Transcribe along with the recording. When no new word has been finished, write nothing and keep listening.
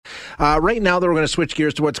Right now, though, we're going to switch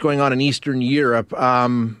gears to what's going on in Eastern Europe.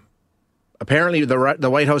 Apparently, the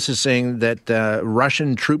White House is saying that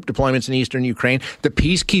Russian troop deployments in eastern Ukraine, the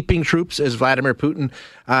peacekeeping troops, as Vladimir Putin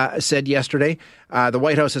said yesterday, the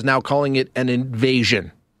White House is now calling it an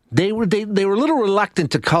invasion. They were a little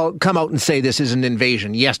reluctant to come out and say this is an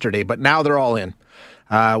invasion yesterday, but now they're all in.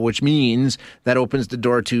 Which means that opens the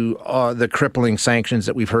door to the crippling sanctions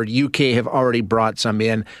that we've heard. UK have already brought some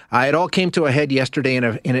in. It all came to a head yesterday in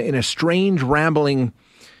a strange, rambling,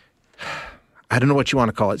 I don't know what you want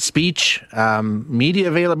to call it, speech, media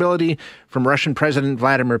availability from Russian President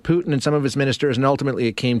Vladimir Putin and some of his ministers, and ultimately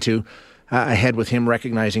it came to a head with him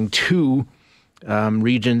recognizing two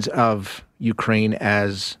regions of Ukraine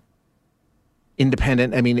as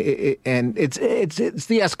independent. I mean, it's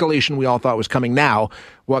the escalation we all thought was coming. Now,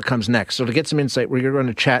 what comes next? So to get some insight, we're going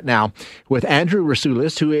to chat now with Andrew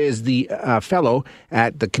Rasiulis, who is the fellow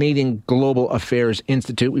at the Canadian Global Affairs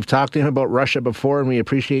Institute. We've talked to him about Russia before, and we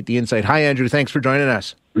appreciate the insight. Hi, Andrew. Thanks for joining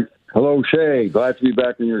us. Hello, Shay. Glad to be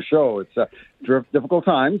back on your show. It's difficult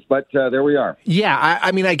times, but there we are. Yeah,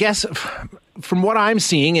 I mean, I guess from what I'm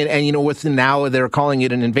seeing, and with now they're calling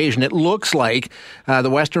it an invasion, it looks like the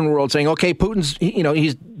Western world saying, okay, Putin's,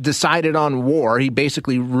 he's decided on war. He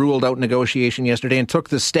basically ruled out negotiation yesterday and took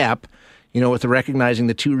the step, with recognizing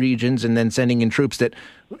the two regions and then sending in troops that,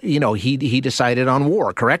 he decided on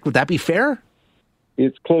war, correct? Would that be fair?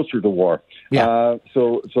 It's closer to war. Yeah.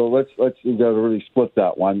 So let's we've got to really split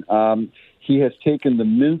that one. He has taken the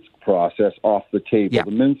Minsk process off the table. Yeah.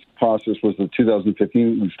 The Minsk process was the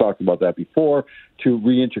 2015, we've talked about that before, to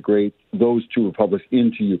reintegrate those two republics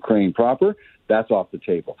into Ukraine proper. That's off the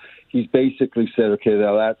table. He's basically said, okay,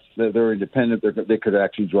 now they're independent. They could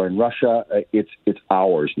actually join Russia. It's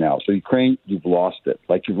ours now. So Ukraine, you've lost it.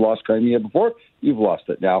 Like you've lost Crimea before, you've lost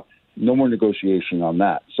it. Now, no more negotiation on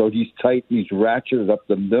that. So he's ratcheted up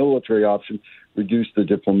the military option, reduced the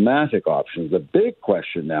diplomatic options. The big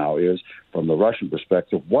question now is, from the Russian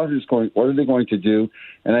perspective, what are they going to do?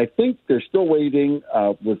 And I think they're still waiting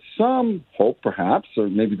with some hope, perhaps, or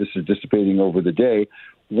maybe this is dissipating over the day,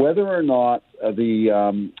 whether or not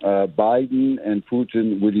Biden and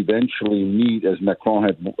Putin would eventually meet, as Macron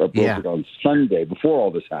had brokered on Sunday, before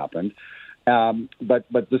all this happened.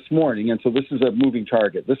 But this morning, and so this is a moving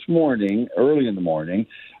target, this morning, early in the morning,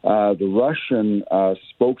 the Russian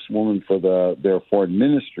spokeswoman for their foreign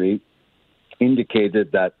ministry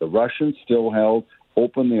indicated that the Russians still held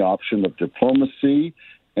open the option of diplomacy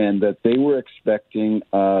and that they were expecting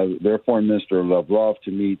their foreign minister, Lavrov,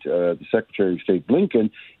 to meet the Secretary of State, Blinken,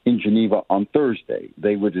 in Geneva on Thursday.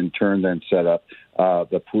 They would in turn then set up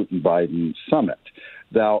the Putin-Biden summit.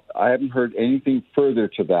 Now, I haven't heard anything further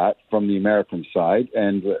to that from the American side,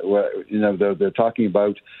 and they're talking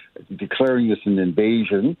about declaring this an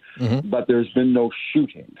invasion, but there's been no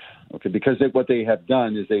shooting. Okay, because what they have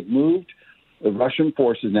done is they've moved. The Russian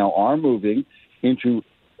forces now are moving into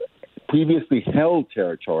previously held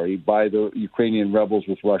territory by the Ukrainian rebels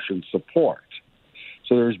with Russian support.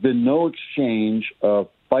 So there's been no exchange of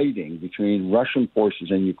fighting between Russian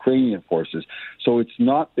forces and Ukrainian forces. So it's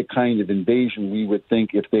not the kind of invasion we would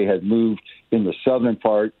think if they had moved in the southern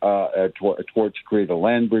part towards to create a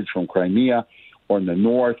land bridge from Crimea, or in the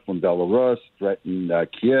north from Belarus, threaten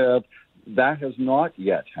Kiev. That has not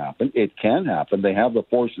yet happened. It can happen. They have the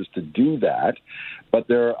forces to do that. But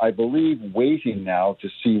they're, I believe, waiting now to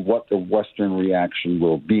see what the Western reaction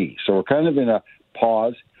will be. So we're kind of in a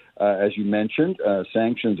pause. As you mentioned,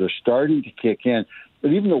 sanctions are starting to kick in.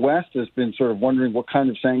 But even the West has been sort of wondering what kind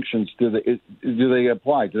of sanctions do they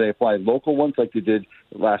apply? Do they apply local ones like they did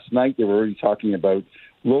last night? They were already talking about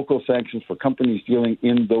local sanctions for companies dealing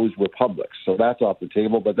in those republics. So that's off the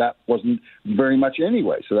table, but that wasn't very much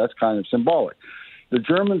anyway. So that's kind of symbolic. The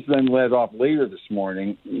Germans then led off later this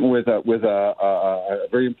morning with a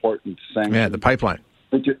very important sanction. Yeah, the pipeline.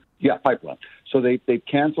 Pipeline. So they've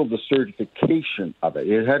canceled the certification of it.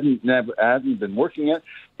 It hadn't been working yet,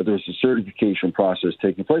 but there was a certification process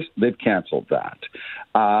taking place. They've canceled that.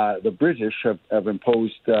 The British have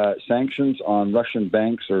imposed sanctions on Russian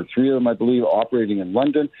banks, or three of them, I believe, operating in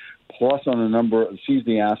London, plus on seized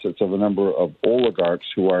the assets of a number of oligarchs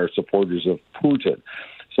who are supporters of Putin.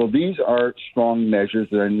 So these are strong measures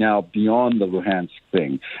that are now beyond the Luhansk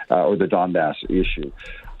thing or the Donbass issue.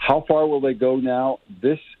 How far will they go now?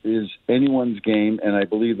 This is anyone's game, and I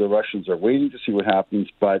believe the Russians are waiting to see what happens.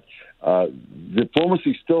 But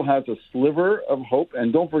diplomacy still has a sliver of hope.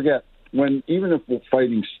 And don't forget, even if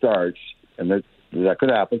fighting starts, and that could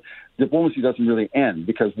happen. Diplomacy doesn't really end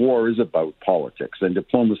because war is about politics, and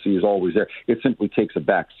diplomacy is always there. It simply takes a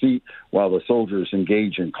back seat while the soldiers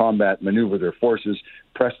engage in combat, maneuver their forces,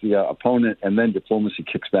 press the opponent, and then diplomacy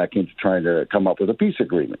kicks back into trying to come up with a peace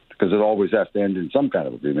agreement, because it always has to end in some kind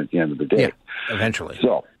of agreement at the end of the day. Yeah, eventually.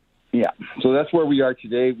 So that's where we are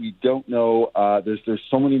today. We don't know. There's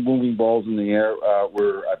so many moving balls in the air.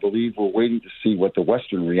 I believe we're waiting to see what the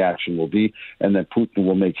Western reaction will be, and then Putin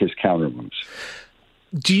will make his counter moves.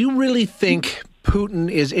 Do you really think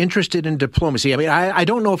Putin is interested in diplomacy? I mean, I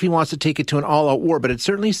don't know if he wants to take it to an all-out war, but it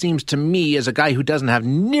certainly seems to me, as a guy who doesn't have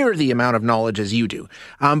near the amount of knowledge as you do,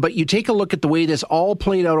 but you take a look at the way this all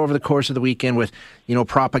played out over the course of the weekend with,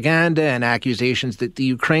 propaganda and accusations that the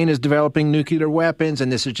Ukraine is developing nuclear weapons and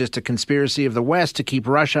this is just a conspiracy of the West to keep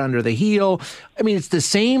Russia under the heel. I mean, it's the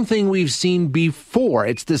same thing we've seen before.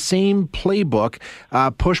 It's the same playbook,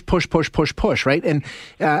 push, push, push, push, push, right? And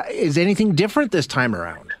is anything different this time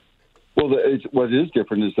around? Well, what is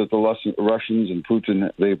different is that the Russians and Putin,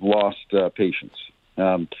 they've lost patience.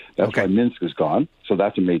 That's why Minsk is gone, so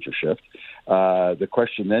that's a major shift. The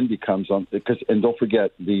question then becomes, and don't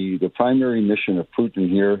forget, the primary mission of Putin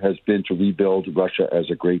here has been to rebuild Russia as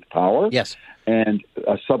a great power. Yes. And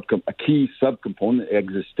a key subcomponent,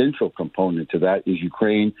 existential component to that is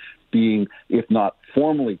Ukraine being, if not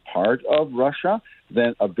formally part of Russia,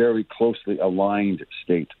 then a very closely aligned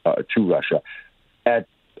state to Russia.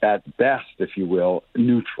 At best, if you will,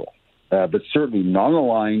 neutral, but certainly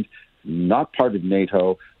non-aligned, not part of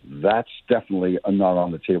NATO. That's definitely not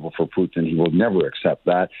on the table for Putin. He will never accept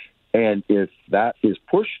that. And if that is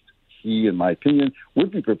pushed, he, in my opinion, would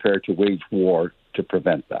be prepared to wage war to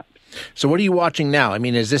prevent that. So what are you watching now? I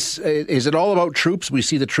mean, is it all about troops? We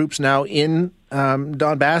see the troops now in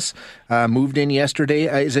Donbass, moved in yesterday.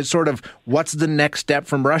 Is it sort of what's the next step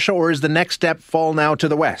from Russia, or is the next step fall now to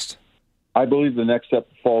the West? I believe the next step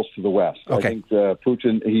falls to the West. Okay. I think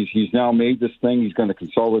Putin, he's now made this thing. He's going to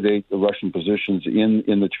consolidate the Russian positions in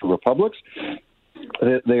the two republics.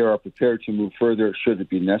 They are prepared to move further should it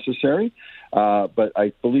be necessary. But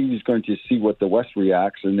I believe he's going to see what the West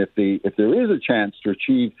reacts, and if there is a chance to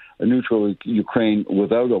achieve a neutral Ukraine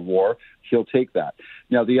without a war, he'll take that.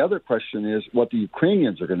 Now, the other question is what the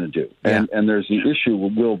Ukrainians are going to do. And there's the issue,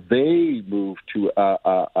 will they move to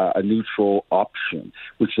a neutral option,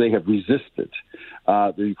 which they have resisted?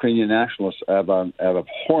 The Ukrainian nationalists have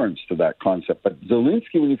abhorrence to that concept. But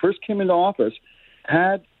Zelensky, when he first came into office,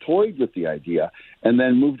 had toyed with the idea and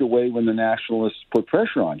then moved away when the nationalists put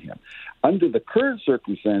pressure on him. Under the current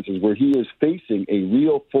circumstances where he is facing a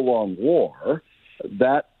real full-on war,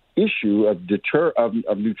 that issue of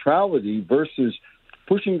neutrality versus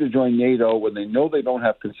pushing to join NATO when they know they don't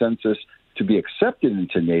have consensus to be accepted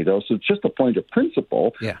into NATO, so it's just a point of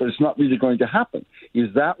principle, but it's not really going to happen.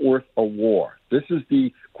 Is that worth a war? This is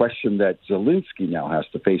the question that Zelensky now has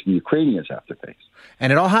to face and the Ukrainians have to face.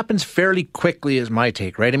 And it all happens fairly quickly is my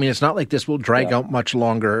take, right? I mean, it's not like this will drag out much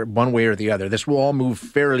longer one way or the other. This will all move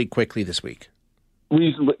fairly quickly this week.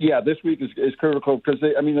 Reasonably, this week is critical because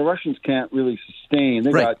the Russians can't really sustain.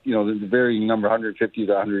 They got the varying number, 150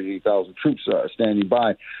 to 180,000 troops standing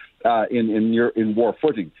by in war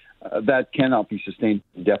footing. That cannot be sustained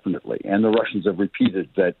indefinitely, and the Russians have repeated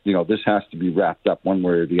that this has to be wrapped up one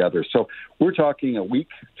way or the other. So we're talking a week,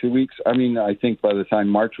 2 weeks. I mean, I think by the time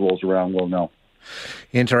March rolls around, we'll know.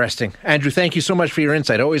 Interesting, Andrew. Thank you so much for your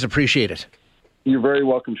insight. Always appreciate it. You're very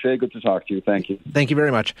welcome, Shay. Good to talk to you. Thank you. Thank you very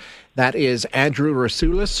much. That is Andrew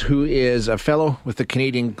Rasiulis, who is a fellow with the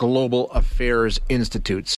Canadian Global Affairs Institute.